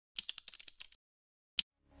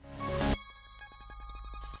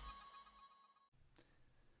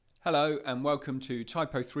Hello and welcome to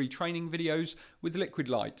TYPO3 training videos with Liquid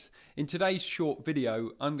Light. In today's short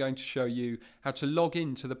video, I'm going to show you how to log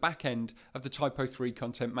into the back end of the TYPO3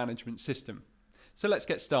 content management system. So let's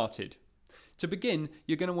get started. To begin,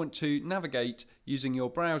 you're going to want to navigate using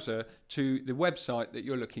your browser to the website that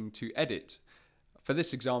you're looking to edit. For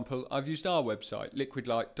this example, I've used our website,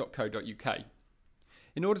 liquidlight.co.uk.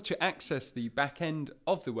 In order to access the back end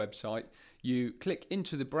of the website, you click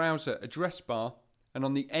into the browser address bar, and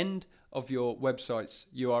on the end of your website's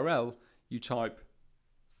URL, you type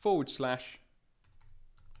 /typo3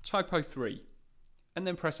 and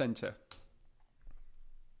then press enter.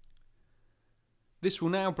 This will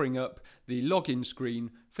now bring up the login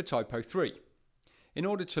screen for TYPO3. In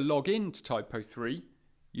order to log in to TYPO3,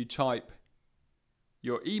 you type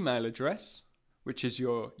your email address, which is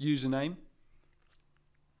your username,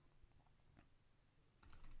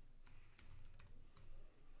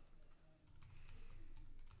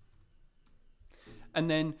 and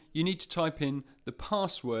then you need to type in the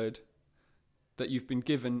password that you've been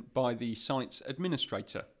given by the site's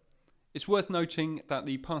administrator. It's worth noting that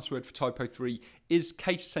the password for TYPO3 is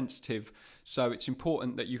case sensitive, so it's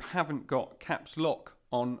important that you haven't got caps lock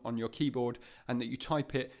on your keyboard and that you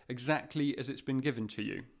type it exactly as it's been given to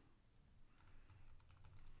you.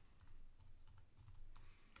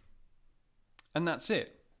 And that's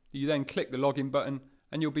it. You then click the login button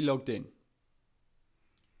and you'll be logged in.